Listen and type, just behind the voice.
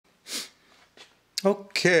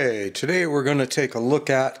Okay, today we're going to take a look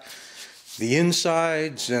at the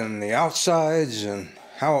insides and the outsides and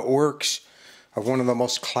how it works of one of the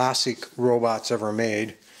most classic robots ever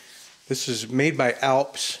made. This is made by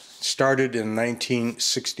Alps, started in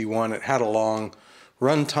 1961. It had a long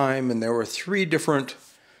run time and there were 3 different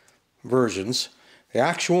versions. The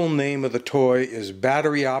actual name of the toy is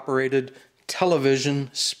Battery Operated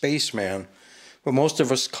Television Spaceman, but most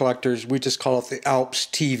of us collectors, we just call it the Alps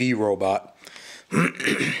TV robot.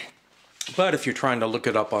 But if you're trying to look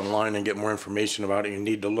it up online and get more information about it, you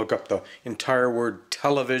need to look up the entire word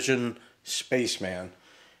television spaceman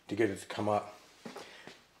to get it to come up.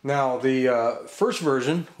 Now the first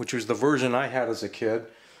version, which was the version I had as a kid,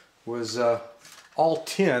 was all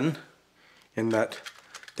tin, in that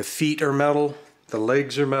the feet are metal, the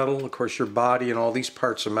legs are metal, of course your body and all these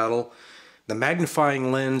parts are metal. The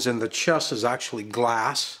magnifying lens in the chest is actually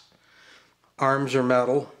glass. Arms are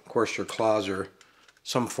metal, of course your claws are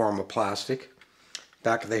some form of plastic.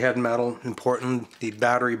 Back of the head metal, important. The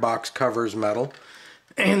battery box cover is metal.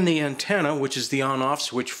 And the antenna, which is the on-off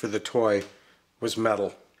switch for the toy, was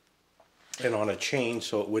metal. And on a chain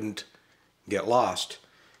so it wouldn't get lost.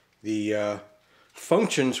 The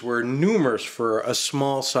functions were numerous for a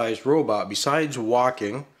small-sized robot. Besides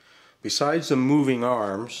walking, besides the moving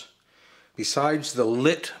arms, besides the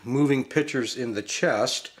lit moving pictures in the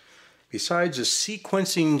chest, besides a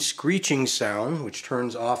sequencing screeching sound, which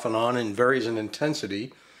turns off and on and varies in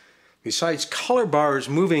intensity, besides color bars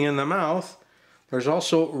moving in the mouth, there's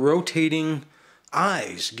also rotating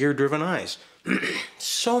eyes, gear-driven eyes.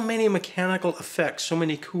 So many mechanical effects, so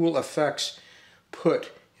many cool effects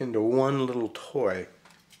put into one little toy.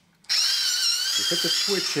 You put the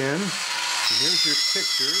switch in, and here's your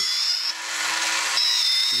pictures.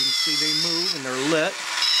 You can see they move and they're lit.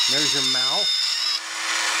 And there's your mouth.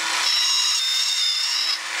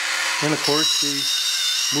 And of course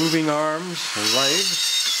the moving arms and legs.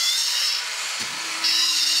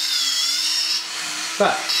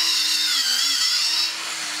 But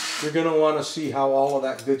you're going to want to see how all of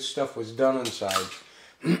that good stuff was done inside.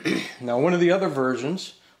 Now one of the other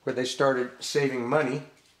versions where they started saving money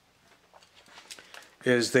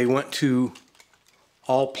is they went to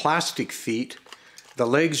all plastic feet. The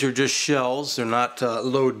legs are just shells, they're not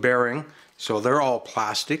load bearing, so they're all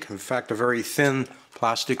plastic. In fact, a very thin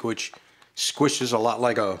plastic which squishes a lot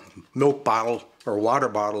like a milk bottle or water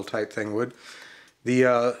bottle type thing would.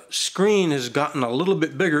 The screen has gotten a little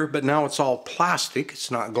bit bigger, but now it's all plastic. It's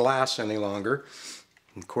not glass any longer.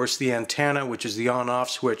 Of course, the antenna, which is the on-off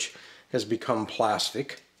switch, has become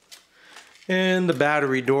plastic. And the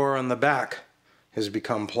battery door on the back has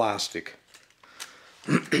become plastic.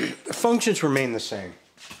 The functions remain the same.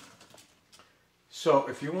 So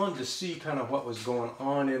if you wanted to see kind of what was going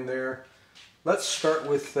on in there, let's start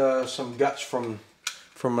with some guts from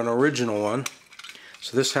an original one.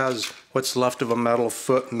 So this has what's left of a metal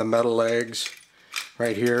foot and the metal legs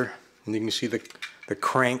right here. And you can see the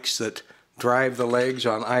cranks that drive the legs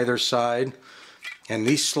on either side. And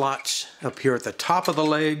these slots up here at the top of the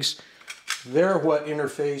legs, they're what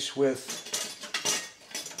interface with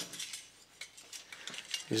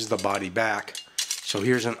is the body back. So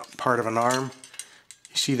here's a part of an arm.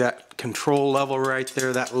 You see that control level right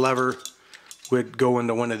there? That lever would go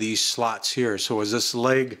into one of these slots here. So as this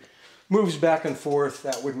leg moves back and forth,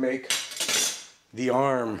 that would make the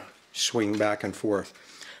arm swing back and forth.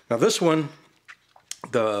 Now this one,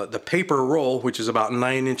 the paper roll, which is about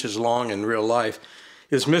 9 inches long in real life,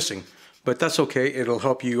 is missing. But that's okay, it'll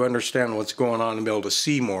help you understand what's going on and be able to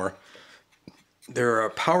see more. There are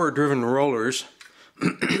power-driven rollers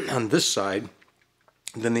on this side.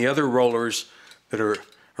 Then the other rollers that are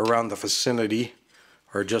around the vicinity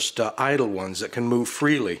are just idle ones that can move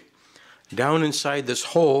freely. Down inside this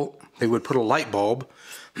hole, they would put a light bulb,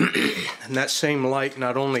 and that same light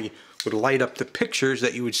not only would light up the pictures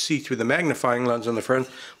that you would see through the magnifying lens on the front,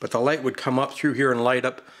 but the light would come up through here and light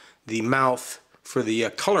up the mouth for the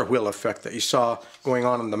color wheel effect that you saw going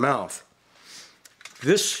on in the mouth.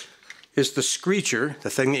 This is the screecher, the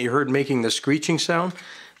thing that you heard making the screeching sound.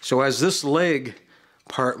 So as this leg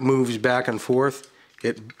part moves back and forth,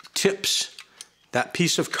 it tips that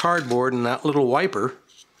piece of cardboard and that little wiper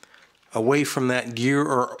away from that gear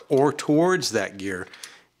or towards that gear.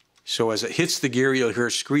 So as it hits the gear, you'll hear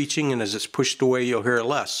screeching, and as it's pushed away, you'll hear it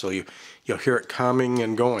less. So you'll hear it coming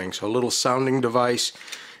and going. So a little sounding device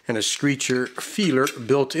and a screecher feeler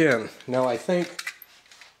built in. Now I think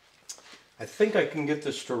I can get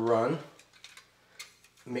this to run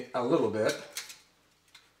a little bit.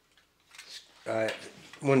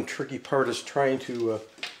 One tricky part is trying to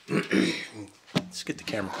let's get the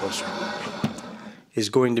camera closer. is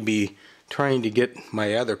going to be trying to get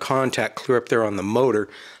my other contact clear up there on the motor.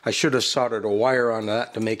 I should have soldered a wire on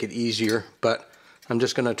that to make it easier, but I'm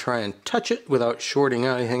just going to try and touch it without shorting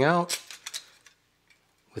anything out.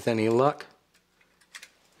 With any luck.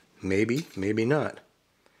 Maybe, maybe not.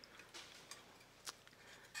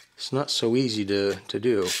 It's not so easy to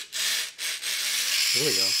do. There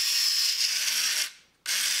we go.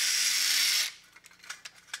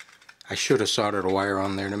 I should have soldered a wire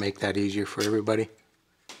on there to make that easier for everybody.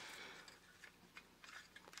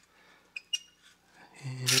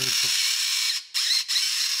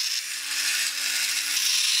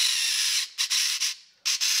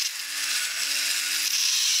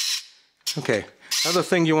 Okay, other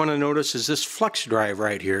thing you want to notice is this flex drive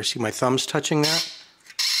right here. See my thumbs touching that?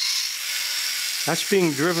 That's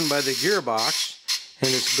being driven by the gearbox, and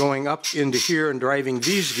it's going up into here and driving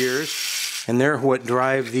these gears, and they're what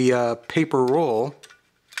drive the paper roll.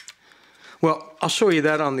 Well, I'll show you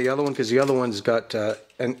that on the other one, because the other one's got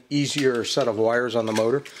an easier set of wires on the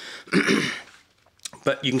motor.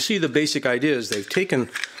 But you can see the basic idea is they've taken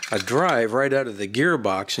a drive right out of the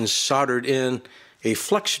gearbox and soldered in a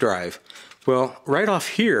flex drive. Well, right off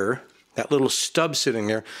here, that little stub sitting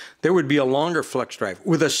there, there would be a longer flex drive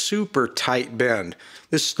with a super tight bend.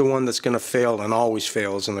 This is the one that's going to fail and always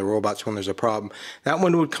fails in the robots when there's a problem. That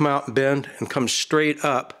one would come out and bend and come straight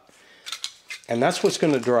up, and that's what's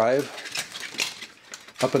going to drive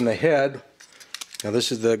up in the head. Now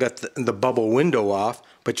this is got the bubble window off,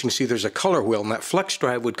 but you can see there's a color wheel, and that flex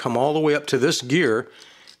drive would come all the way up to this gear,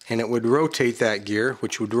 and it would rotate that gear,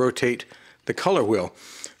 which would rotate the color wheel.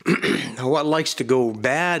 Now what likes to go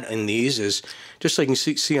bad in these is, just like you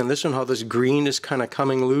can see on this one, how this green is kind of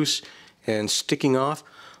coming loose and sticking off.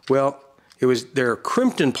 Well, they're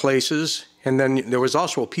crimped in places, and then there was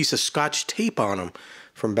also a piece of Scotch tape on them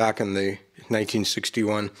from back in the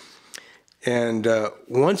 1961. And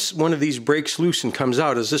once one of these breaks loose and comes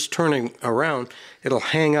out, as this turning around, it'll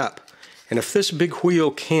hang up. And if this big wheel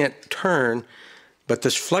can't turn, but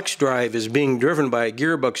this flex drive is being driven by a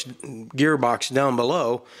gearbox down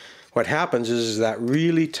below, what happens is that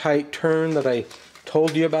really tight turn that I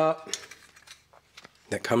told you about,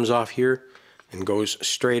 that comes off here and goes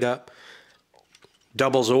straight up,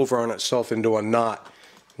 doubles over on itself into a knot.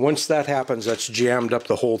 Once that happens, that's jammed up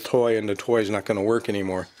the whole toy, and the toy is not going to work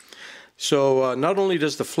anymore. So not only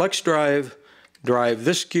does the flex drive drive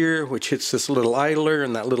this gear, which hits this little idler,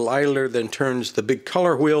 and that little idler then turns the big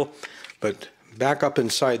color wheel, but back up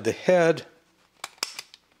inside the head,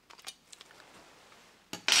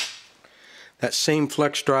 that same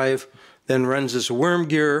flex drive then runs this worm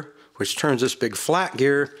gear, which turns this big flat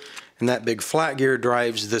gear, and that big flat gear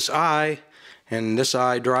drives this eye, and this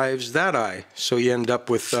eye drives that eye. So you end up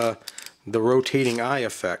with the rotating eye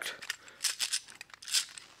effect.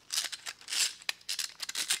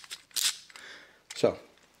 So,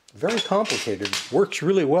 very complicated. Works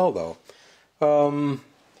really well though.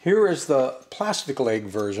 Here is the plastic leg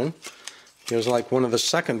version. Here's like one of the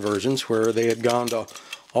second versions where they had gone to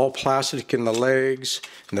all plastic in the legs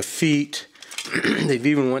and the feet. They've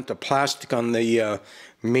even went to plastic on the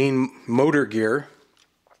main motor gear,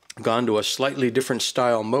 gone to a slightly different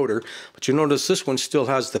style motor. But you notice this one still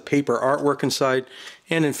has the paper artwork inside,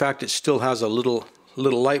 and in fact it still has a little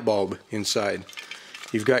light bulb inside.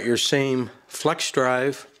 You've got your same flex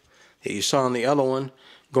drive that you saw on the other one,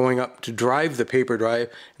 going up to drive the paper drive,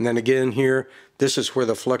 and then again here, this is where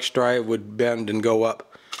the flex drive would bend and go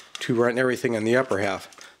up to run everything in the upper half.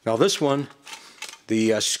 Now this one,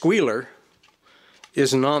 the squealer,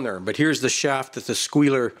 isn't on there, but here's the shaft that the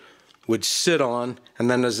squealer would sit on, and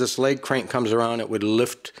then as this leg crank comes around, it would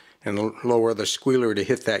lift and lower the squealer to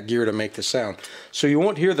hit that gear to make the sound. So you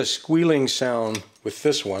won't hear the squealing sound with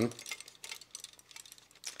this one.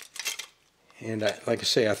 And like I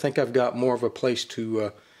say, I think I've got more of a place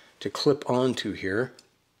to clip onto here.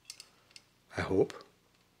 I hope.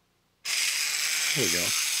 There we go.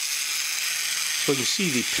 So you can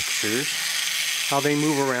see the pictures, how they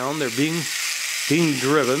move around. They're being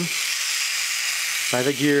driven by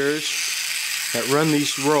the gears that run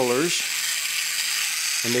these rollers,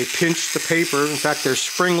 and they pinch the paper. In fact, they're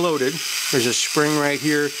spring loaded. There's a spring right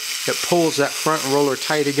here that pulls that front roller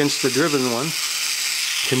tight against the driven one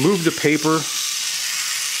to move the paper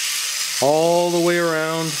all the way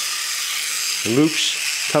around.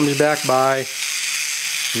 Loops, comes back by,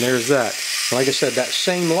 and there's that. Like I said, that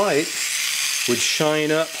same light would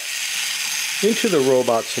shine up into the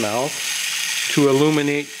robot's mouth to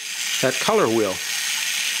illuminate that color wheel,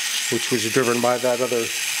 which was driven by that other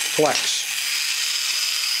flex.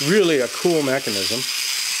 Really a cool mechanism.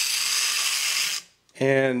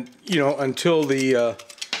 And you know, until the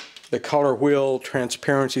the color wheel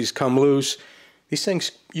transparencies come loose. These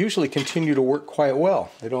things usually continue to work quite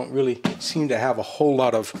well. They don't really seem to have a whole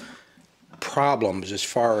lot of problems as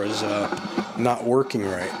far as not working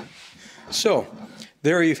right. So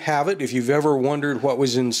there you have it. If you've ever wondered what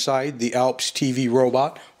was inside the Alps TV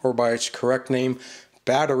robot, or by its correct name,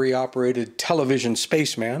 battery operated television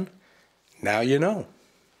spaceman, now you know.